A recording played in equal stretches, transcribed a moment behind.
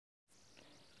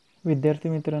विद्यार्थी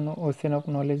मित्रांनो, ocean of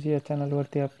knowledge या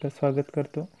चॅनलवरती आपलं स्वागत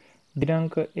करतो.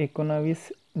 दिनांक 19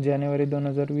 जानेवारी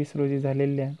 2020 रोजी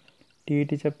झालेल्या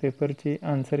टीईटीच्या पेपरची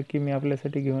आन्सर की मी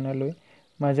आपल्यासाठी घेऊन आलो आहे.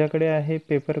 माझ्याकडे आहे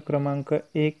पेपर क्रमांक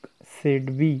 1 सेट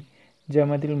बी,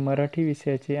 ज्यामधील मराठी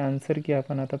विषयाची आन्सर की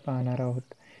आपण आता पाहणार आहोत.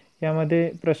 यामध्ये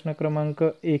प्रश्न क्रमांक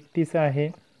 31 आहे,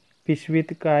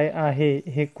 पिशवीत काय आहे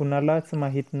हे कुणालाच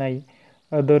माहीत नाही,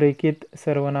 अधोरेखित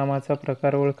सर्वनामाचा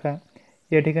प्रकार ओळखा.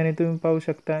 या ठिकाणी तुम्ही पाहू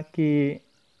शकता की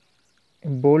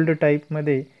बोल्ड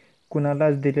टाईपमध्ये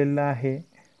कुणालाच दिलेलं आहे,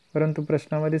 परंतु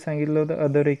प्रश्नामध्ये सांगितलं होतं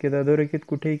अधोरेखित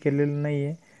कुठेही केलेलं नाही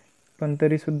आहे, पण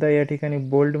तरीसुद्धा या ठिकाणी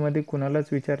बोल्डमध्ये कुणालाच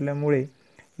विचारल्यामुळे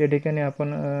या ठिकाणी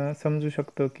आपण समजू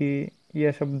शकतो की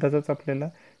या शब्दाचाच आपल्याला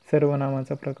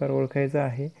सर्वनामाचा प्रकार ओळखायचा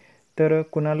आहे. तर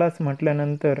कुणालाच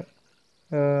म्हटल्यानंतर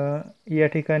या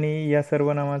ठिकाणी या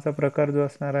सर्वनामाचा प्रकार जो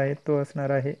असणार आहे तो असणार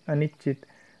आहे अनिश्चित,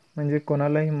 म्हणजे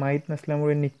कोणालाही माहीत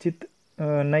नसल्यामुळे निश्चित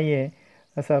नाही आहे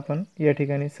असं आपण या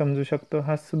ठिकाणी समजू शकतो.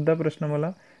 हा सुद्धा प्रश्न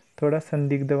मला थोडा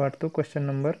संदिग्ध वाटतो.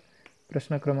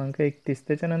 प्रश्न क्रमांक 31.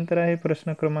 त्याच्यानंतर आहे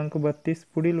प्रश्न क्रमांक 32,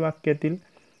 पुढील वाक्यातील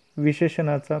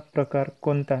विशेषणाचा प्रकार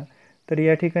कोणता. तर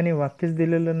या ठिकाणी वाक्यच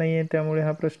दिलेलं नाही आहे, त्यामुळे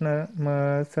हा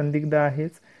प्रश्न संदिग्ध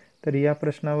आहेच. तर या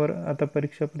प्रश्नावर आता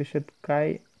परीक्षा परिषद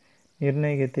काय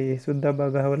निर्णय घेते हे सुद्धा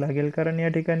बघावं लागेल, कारण या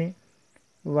ठिकाणी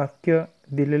वाक्य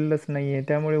दिलेलंच नाही आहे,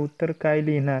 त्यामुळे उत्तर काय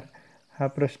लिहिणार हा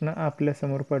प्रश्न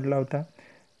आपल्यासमोर पडला होता.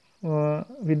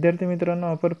 विद्यार्थी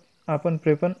मित्रांनो, आपण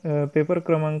पेपर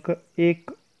क्रमांक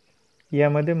 1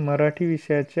 यामध्ये मराठी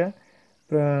विषयाच्या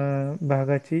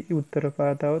भागाची उत्तरं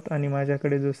पाहत आहोत आणि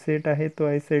माझ्याकडे जो सेट आहे तो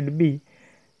आहे सेट बी.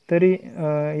 तरी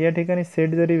या ठिकाणी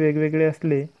सेट जरी वेगवेगळे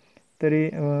असले तरी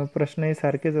प्रश्नही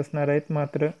सारखेच असणार आहेत,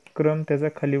 मात्र क्रम त्याचा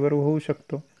खालीवर होऊ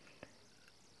शकतो.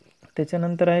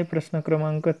 त्याच्यानंतर आहे प्रश्न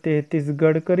क्रमांक 33,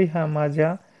 गडकरी हा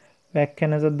माझ्या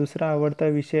व्याख्यानाचा दुसरा आवडता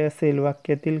विषय असेल,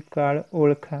 वाक्यातील काळ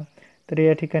ओळखा. तर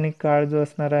या ठिकाणी काळ जो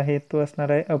असणार आहे तो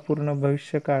असणार आहे अपूर्ण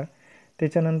भविष्यकाळ.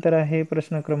 त्याच्यानंतर आहे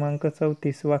प्रश्न क्रमांक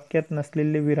 34, वाक्यात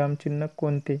नसलेले विरामचिन्ह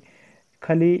कोणते.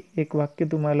 खाली एक वाक्य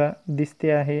तुम्हाला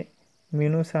दिसते आहे,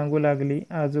 मीनू सांगू लागली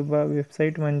आजोबा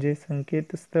वेबसाईट म्हणजे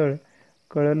संकेतस्थळ,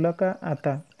 कळलं का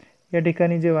आता. या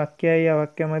ठिकाणी जे वाक्य आहे या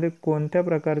वाक्यामध्ये कोणत्या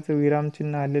प्रकारचं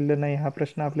विरामचिन्ह आलेलं नाही हा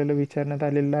प्रश्न आपल्याला विचारण्यात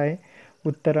आलेला आहे.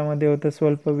 उत्तरामध्ये होतं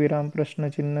स्वल्पविराम,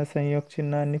 प्रश्नचिन्ह,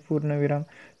 संयोगचिन्ह आणि पूर्णविराम.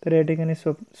 तर या ठिकाणी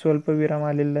स्वल्पविराम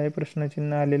आलेलं आहे,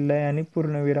 प्रश्नचिन्ह आलेलं आहे आणि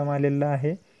पूर्णविराम आलेलं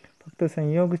आहे. फक्त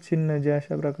संयोगचिन्ह जे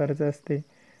अशा प्रकारचं असते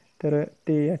तर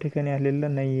ते या ठिकाणी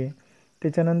आलेलं नाही आहे.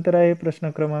 त्याच्यानंतर आहे प्रश्न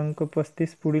क्रमांक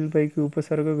 35, पुढीलपैकी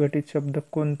उपसर्ग घटित शब्द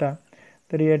कोणता.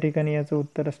 तर या ठिकाणी याचं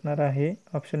उत्तर असणार आहे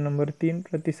ऑप्शन नंबर 3,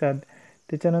 प्रतिसाद.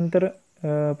 त्याच्यानंतर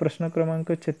प्रश्न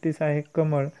क्रमांक 36 आहे,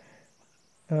 कमळ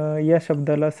या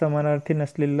शब्दाला समानार्थी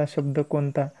नसलेला शब्द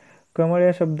कोणता. कमळ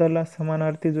या शब्दाला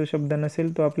समानार्थी जो शब्द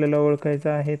नसेल तो आपल्याला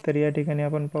ओळखायचा आहे. तर या ठिकाणी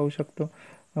आपण पाहू शकतो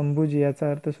अंबुज याचा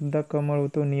अर्थसुद्धा कमळ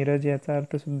होतो, नीरज याचा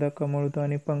अर्थसुद्धा कमळ होतो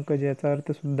आणि पंकज याचा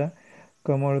अर्थसुद्धा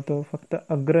कमळ होतो. फक्त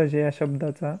अग्रज या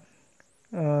शब्दाचा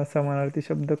समानार्थी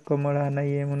शब्द कमळ हा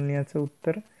नाही आहे, म्हणून याचं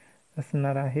उत्तर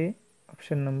असणार आहे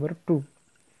ऑप्शन नंबर 2.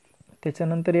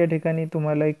 त्याच्यानंतर या ठिकाणी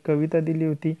तुम्हाला एक कविता दिली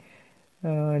होती,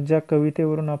 ज्या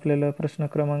कवितेवरून आपल्याला प्रश्न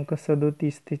क्रमांक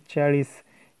 37 ते 40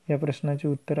 या प्रश्नाची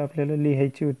उत्तर आपल्याला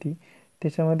लिहायची होती.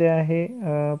 त्याच्यामध्ये आहे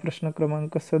प्रश्न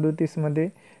क्रमांक 37 मध्ये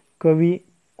कवी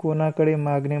कोणाकडे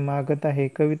मागणे मागत आहे.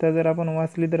 कविता जर आपण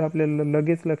वाचली तर आपल्याला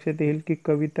लगेच लक्षात येईल की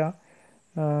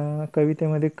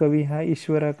कवितेमध्ये कवी हा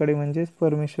ईश्वराकडे म्हणजेच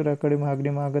परमेश्वराकडे मागणे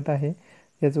मागत आहे.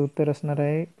 याचं उत्तर असणार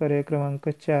आहे पर्याय क्रमांक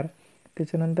 4.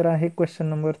 त्याच्यानंतर आहे क्वेश्चन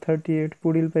नंबर 38,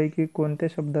 पुढीलपैकी कोणत्या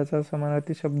शब्दाचा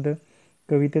समानार्थी शब्द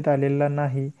कवितेत आलेला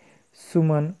नाही.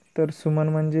 सुमन, तर सुमन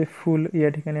म्हणजे फूल, या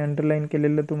ठिकाणी अंडरलाईन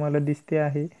केलेलं तुम्हाला दिसते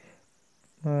आहे.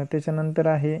 त्याच्यानंतर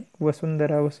आहे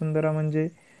वसुंधरा, वसुंधरा म्हणजे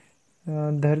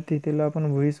धरती, त्याला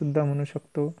आपण भुईसुद्धा म्हणू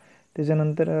शकतो.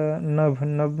 त्याच्यानंतर नभ,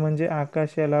 नभ म्हणजे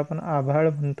आकाश, याला आपण आभाळ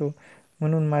म्हणतो.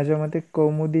 म्हणून माझ्या मते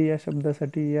कौमुदी या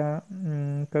शब्दासाठी या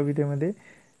कवितेमध्ये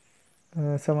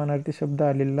समानार्थी शब्द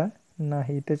आलेला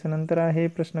नाही. त्याच्यानंतर आहे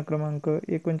प्रश्न क्रमांक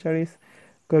 39,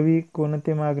 कवी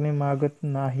कोणते मागणे मागत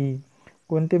नाही.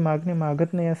 कोणते मागणे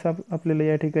मागत नाही असं आपल्याला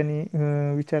या ठिकाणी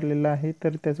विचारलेलं आहे.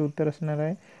 तर त्याचं उत्तर असणार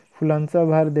आहे फुलांचा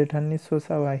भार देठांनी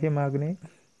सोसावा, हे मागणे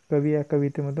कवी या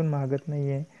कवितेमधून मागत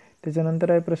नाही आहे.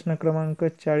 त्याच्यानंतर आहे प्रश्न क्रमांक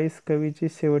 40, कवीची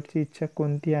शेवटची इच्छा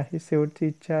कोणती आहे. शेवटची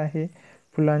इच्छा आहे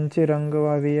फुलांचे रंग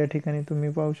व्हावे. या ठिकाणी तुम्ही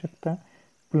पाहू शकता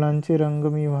फुलांचे रंग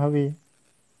मी व्हावे,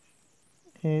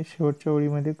 हे शेवटच्या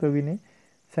ओळीमध्ये कवीने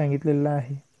सांगितलेलं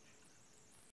आहे.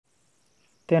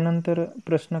 त्यानंतर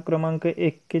प्रश्न क्रमांक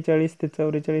 41 ते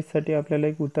 44 साठी आपल्याला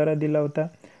एक उतारा दिला होता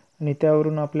आणि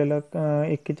त्यावरून आपल्याला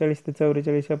 41 ते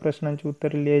 44 या प्रश्नांची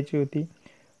उत्तरे लिहायची होती.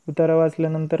 उतारा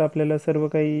वाचल्यानंतर आपल्याला सर्व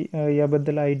काही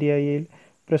याबद्दल आयडिया येईल.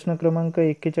 प्रश्न क्रमांक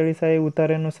 41 आहे,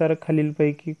 उतार्यानुसार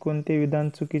खालीलपैकी कोणते विधान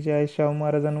चुकीचे आहे? शाहू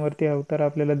महाराजांवरती हा उतारा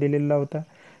आपल्याला दिलेला होता.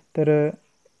 तर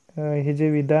हे जे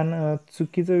विधान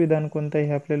चुकीचं विधान कोणतं आहे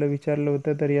हे आपल्याला विचारलं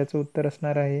होतं. तर याचं उत्तर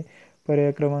असणार आहे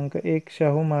पर्याय क्रमांक 1,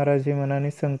 शाहू महाराज हे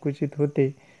मनाने संकुचित होते.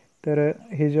 तर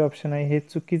हे जे ऑप्शन आहे हे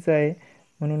चुकीचं आहे,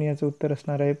 म्हणून याचं उत्तर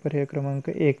असणार आहे पर्याय क्रमांक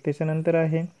 1. त्याच्यानंतर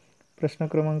आहे प्रश्न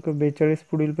क्रमांक 42,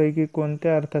 पुढीलपैकी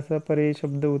कोणत्या अर्थाचा पर्यायी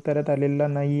शब्द उतार्यात आलेला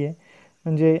नाही आहे?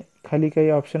 म्हणजे खाली काही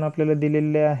ऑप्शन आपल्याला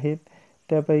दिलेले आहेत,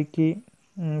 त्यापैकी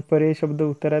पर्यायी शब्द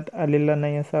उतार्यात आलेला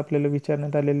नाही असं आपल्याला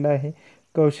विचारण्यात आलेलं आहे.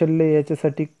 कौशल्य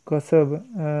याच्यासाठी कसब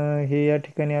हे या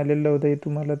ठिकाणी आलेलं होतं, हे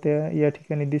तुम्हाला या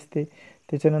ठिकाणी दिसते.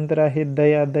 त्याच्यानंतर आहे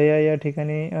दया, दया या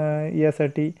ठिकाणी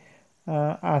यासाठी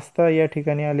आस्था या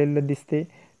ठिकाणी आलेलं दिसते.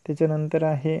 त्याच्यानंतर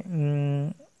आहे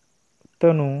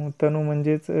तनू, तनू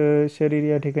म्हणजेच शरीर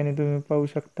या ठिकाणी तुम्ही पाहू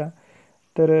शकता.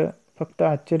 तर फक्त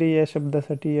आश्चर्य या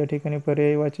शब्दासाठी या ठिकाणी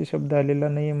पर्यायवाची शब्द आलेला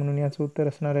नाही आहे, म्हणून याचं उत्तर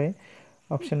असणार आहे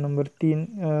ऑप्शन नंबर 3.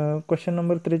 क्वेश्चन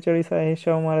नंबर 43 आहे,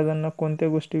 शाहू महाराजांना कोणत्या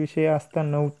गोष्टीविषयी आस्था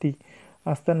नव्हती?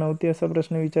 आस्था नव्हती असा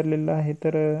प्रश्न विचारलेला आहे.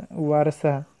 तर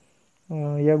वारसा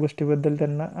या गोष्टीबद्दल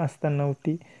त्यांना आस्था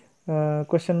नव्हती.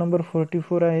 क्वेश्चन नंबर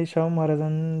 44 आहे, शाहू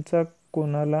महाराजांचा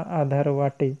कोणाला आधार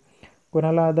वाटे?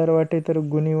 कोणाला आधार वाटे? तर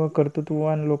गुणी व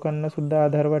कर्तृत्ववान लोकांना सुद्धा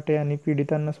आधार वाटे आणि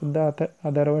पीडितांना सुद्धा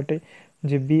आधार वाटे.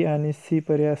 जे बी आणि सी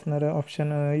पर्याय असणारा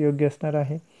ऑप्शन योग्य असणार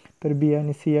आहे. तर बी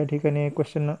आणि सी या ठिकाणी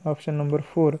क्वेश्चन ऑप्शन नंबर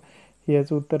 4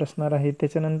 याचं उत्तर असणार आहे.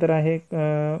 त्याच्यानंतर आहे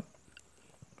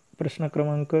प्रश्न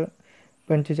क्रमांक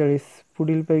 45,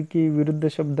 पुढीलपैकी विरुद्ध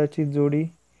शब्दाची जोडी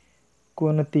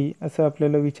कोणती असं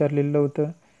आपल्याला विचारलेलं होतं.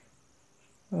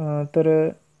 तर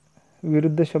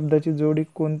विरुद्ध शब्दाची जोडी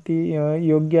कोणती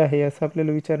योग्य आहे असं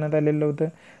आपल्याला विचारण्यात आलेलं होतं.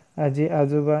 आजी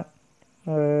आजोबा,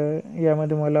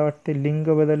 यामध्ये मला वाटते लिंग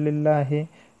बदललेलं आहे.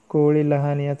 कोवळी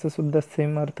लहान याचासुद्धा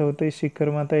सेम अर्थ होतो आहे. शिखर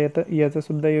माता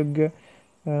याचासुद्धा योग्य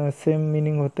सेम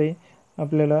मिनिंग होतं आहे.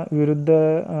 आपल्याला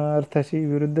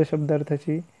विरुद्ध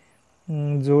शब्दार्थाची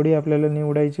जोडी आपल्याला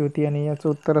निवडायची होती आणि याचं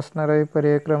उत्तर असणार आहे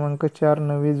पर्याय क्रमांक 4,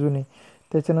 नवे जुने.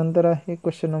 त्याच्यानंतर आहे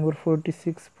क्वेश्चन नंबर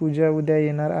 46, पूजा उद्या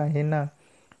येणार आहे ना?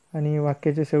 आणि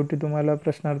वाक्याच्या शेवटी तुम्हाला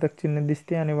प्रश्नार्थक चिन्ह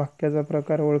दिसते आणि वाक्याचा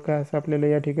प्रकार ओळखा असं आपल्याला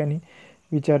या ठिकाणी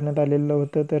विचारण्यात आलेलं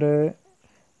होतं. तर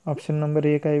ऑप्शन नंबर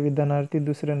 1 आहे विधानार्थी,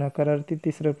 दुसरं नकारार्थी,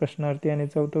 तिसरं प्रश्नार्थी आणि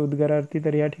चौथं उद्गारार्थी.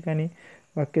 तर या ठिकाणी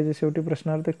वाक्याच्या शेवटी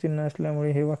प्रश्नार्थक चिन्ह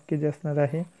असल्यामुळे हे वाक्य जे असणार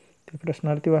आहे ते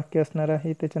प्रश्नार्थी वाक्य असणार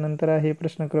आहे. त्याच्यानंतर आहे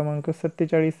प्रश्न क्रमांक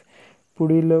 47,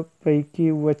 पुढीलपैकी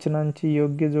वचनांची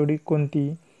योग्य जोडी कोणती?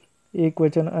 एक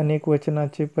वचन अनेक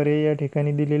वचनाचे पर्याय या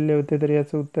ठिकाणी दिलेले होते. तर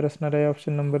याचं उत्तर असणार आहे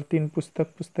ऑप्शन नंबर 3, पुस्तक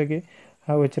पुस्तके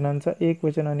हा वचनांचा एक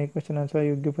वचन अनेक वचनाचा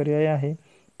योग्य पर्याय आहे.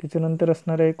 त्याच्यानंतर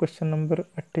असणार आहे क्वेश्चन नंबर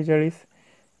 48,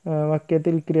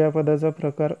 वाक्यातील क्रियापदाचा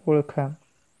प्रकार ओळखा.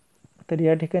 तर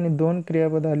या ठिकाणी 2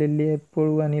 क्रियापद आलेली आहेत,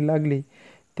 पळू आणि लागली.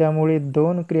 त्यामुळे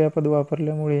 2 क्रियापद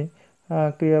वापरल्यामुळे हा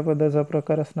क्रियापदाचा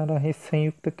प्रकार असणार आहे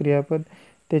संयुक्त क्रियापद.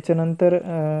 त्याच्यानंतर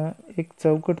एक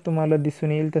चौकट तुम्हाला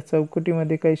दिसून येईल. त्या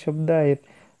चौकटीमध्ये काही शब्द आहेत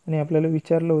आणि आपल्याला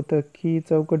विचारलं होतं की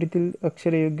चौकटीतील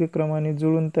अक्षरे योग्य क्रमाने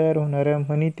जुळून तयार होणाऱ्या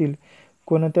म्हणीतील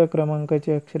कोणत्या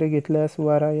क्रमांकाची अक्षरे घेतल्यास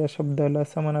वारा या शब्दाला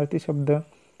समानार्थी शब्द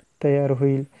तयार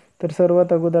होईल? तर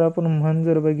सर्वात अगोदर आपण म्हण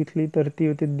जर बघितली तर ती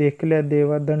होती देखल्या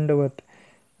देवा दंडवत,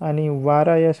 आणि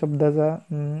वारा या शब्दाचा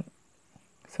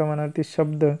समानार्थी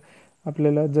शब्द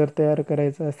आपल्याला जर तयार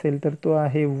करायचा असेल तर तो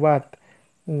आहे वात.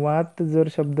 वात जर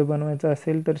शब्द बनवायचा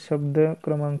असेल तर शब्द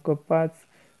क्रमांक 5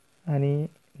 आणि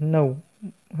 9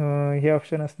 हे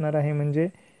ऑप्शन असणार आहे. म्हणजे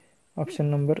ऑप्शन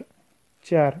नंबर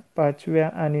 4, 5व्या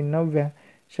आणि 9व्या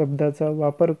शब्दाचा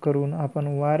वापर करून आपण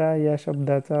वारा या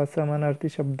शब्दाचा समानार्थी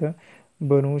शब्द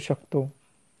बनवू शकतो.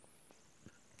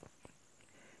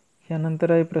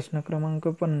 यानंतर आहे प्रश्न क्रमांक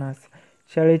 50,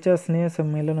 शाळेच्या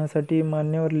स्नेहसंमेलनासाठी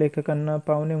मान्यवर लेखकांना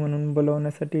पाहुणे म्हणून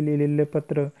बोलवण्यासाठी लिहिलेले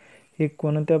पत्र हे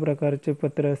कोणत्या प्रकारचे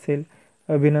पत्र असेल?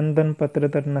 अभिनंदन पत्र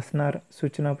तर नसणार,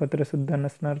 सूचनापत्रसुद्धा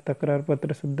नसणार,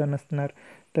 तक्रारपत्रसुद्धा नसणार,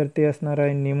 तर ते असणार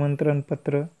आहे निमंत्रण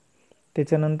पत्र.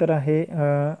 त्याच्यानंतर आहे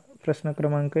प्रश्न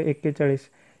क्रमांक 41,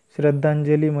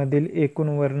 श्रद्धांजलीमधील एकूण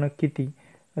वर्ण किती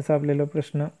असा आपल्याला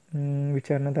प्रश्न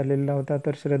विचारण्यात आलेला होता.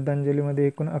 तर श्रद्धांजलीमध्ये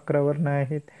एकूण 11 वर्ण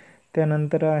आहेत.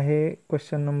 त्यानंतर आहे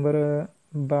क्वेश्चन नंबर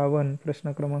 52,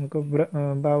 प्रश्न क्रमांक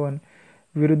 52,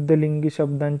 विरुद्धलिंगी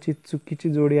शब्दांची चुकीची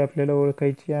जोडी आपल्याला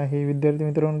ओळखायची आहे. विद्यार्थी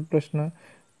मित्रांनो, प्रश्न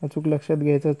अचूक लक्षात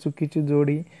घ्यायचा. चुकीची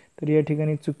जोडी, तर या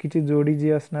ठिकाणी चुकीची जोडी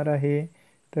जी असणार आहे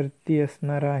तर ती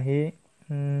असणार आहे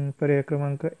पर्याय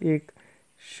क्रमांक 1,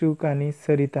 शुक आणि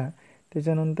सरिता.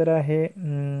 त्याच्यानंतर आहे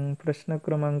प्रश्न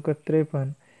क्रमांक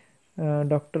 53,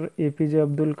 डॉक्टर APJ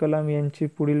अब्दुल कलाम यांची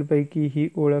पुढीलपैकी ही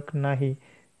ओळख नाही.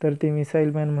 तर ते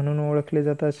मिसाईल मॅन म्हणून ओळखले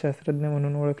जातात, शास्त्रज्ञ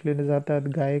म्हणून ओळखले जातात,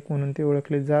 गायक म्हणून ते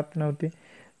ओळखले जात नव्हते,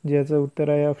 ज्याचं उत्तर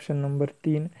आहे ऑप्शन नंबर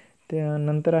 3.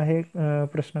 त्यानंतर आहे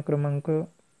प्रश्न क्रमांक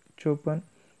 54.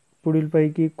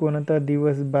 पुढीलपैकी कोणता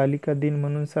दिवस बालिका दिन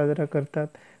म्हणून साजरा करतात?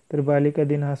 तर बालिका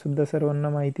दिन हा सुद्धा सर्वांना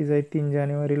माहितीच आहे, 3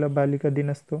 जानेवारीला बालिका दिन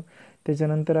असतो.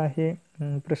 त्याच्यानंतर आहे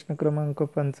प्रश्न क्रमांक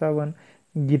 55.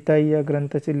 गीताई या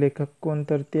ग्रंथाचे लेखक कोण?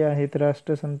 तर ते आहेत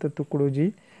राष्ट्रसंत तुकडोजी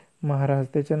महाराज.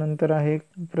 त्याच्यानंतर आहे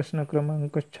प्रश्न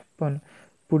क्रमांक 56.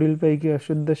 पुढीलपैकी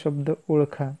अशुद्ध शब्द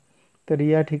ओळखा. तर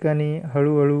या ठिकाणी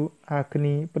हळूहळू,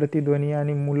 आखणी, प्रतिध्वनी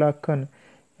आणि मुलाखन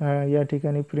या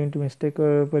ठिकाणी प्रिंट मिस्टेक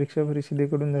परीक्षा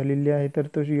परिषदेकडून झालेली आहे, तर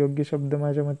तो योग्य शब्द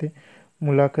माझ्या मते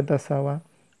मुलाखत असावा.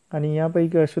 आणि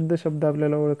यापैकी अशुद्ध शब्द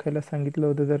आपल्याला ओळखायला सांगितलं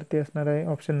होतं, तर ते असणार आहे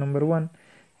ऑप्शन नंबर 1.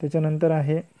 त्याच्यानंतर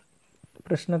आहे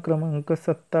प्रश्न क्रमांक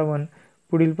 57.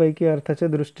 पुढीलपैकी अर्थाच्या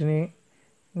दृष्टीने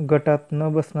गटात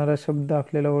न बसणारा शब्द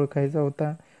आपल्याला ओळखायचा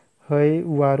होता. हय,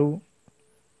 वारू,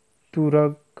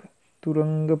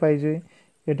 तुरंग पाहिजे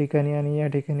या ठिकाणी, आणि या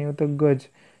ठिकाणी होतं गज.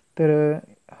 तर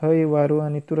हय, वारू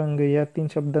आणि तुरंग या 3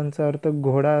 शब्दांचा अर्थ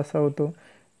घोडा असा होतो.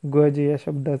 गज या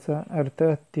शब्दाचा अर्थ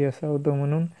हत्ती असा होतो,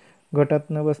 म्हणून गटात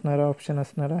न बसणारा ऑप्शन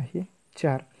असणार आहे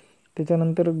 4.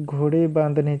 त्याच्यानंतर घोडे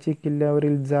बांधण्याची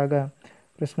किल्ल्यावरील जागा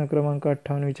प्रश्न क्रमांक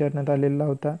 58 विचारण्यात आलेला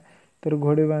होता. तर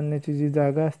घोडे बांधण्याची जी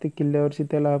जागा असते किल्ल्यावरची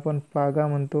त्याला आपण पागा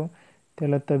म्हणतो,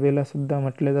 त्याला तबेलासुद्धा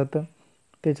म्हटलं जातं.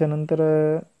 त्याच्यानंतर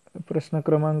प्रश्न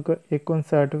क्रमांक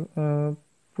 59.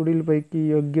 पुढीलपैकी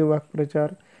योग्य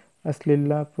वाक्प्रचार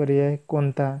असलेला पर्याय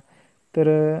कोणता? तर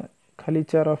खाली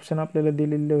 4 ऑप्शन आपल्याला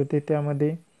दिलेले होते,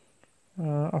 त्यामध्ये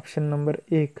ऑप्शन नंबर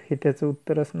 1 हे त्याचं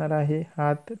उत्तर असणार आहे,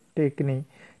 हात टेकणे.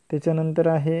 त्याच्यानंतर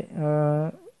आहे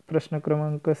प्रश्न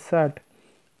क्रमांक 60.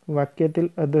 वाक्यातील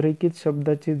अधोरेखित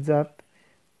शब्दाची जात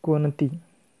कोणती?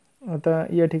 आता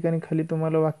या ठिकाणी खाली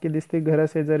तुम्हाला वाक्य दिसते,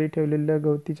 घराशेजारी ठेवलेल्या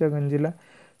गवतीच्या गंजीला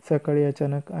सकाळी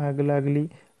अचानक आग लागली.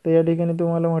 तर या ठिकाणी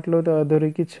तुम्हाला म्हटलं होतं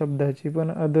अधोरेखित शब्दाची,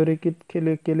 पण अधोरेखित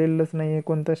केलेलंच नाही आहे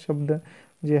कोणता शब्द,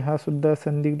 जे हा सुद्धा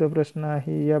संदिग्ध प्रश्न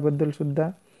आहे. याबद्दल सुद्धा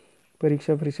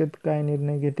परीक्षा परिषद काय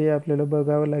निर्णय घेते आपल्याला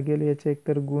बघावं लागेल. याचे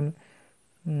एकतर गुण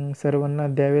सर्वांना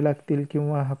द्यावे लागतील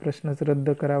किंवा हा प्रश्नच रद्द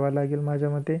करावा लागेल. माझ्या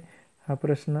मते हा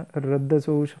प्रश्न रद्दच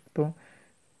होऊ शकतो.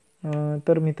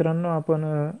 तर मित्रांनो, आपण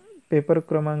पेपर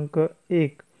क्रमांक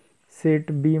 1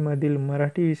 सेट बी मधील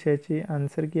मराठी विषयाची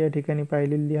आन्सर की या ठिकाणी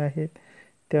पाहिलेली आहेत.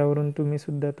 त्यावरून तुम्ही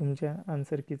सुद्धा तुमच्या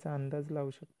आन्सर कीचा अंदाज लावू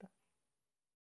शकता.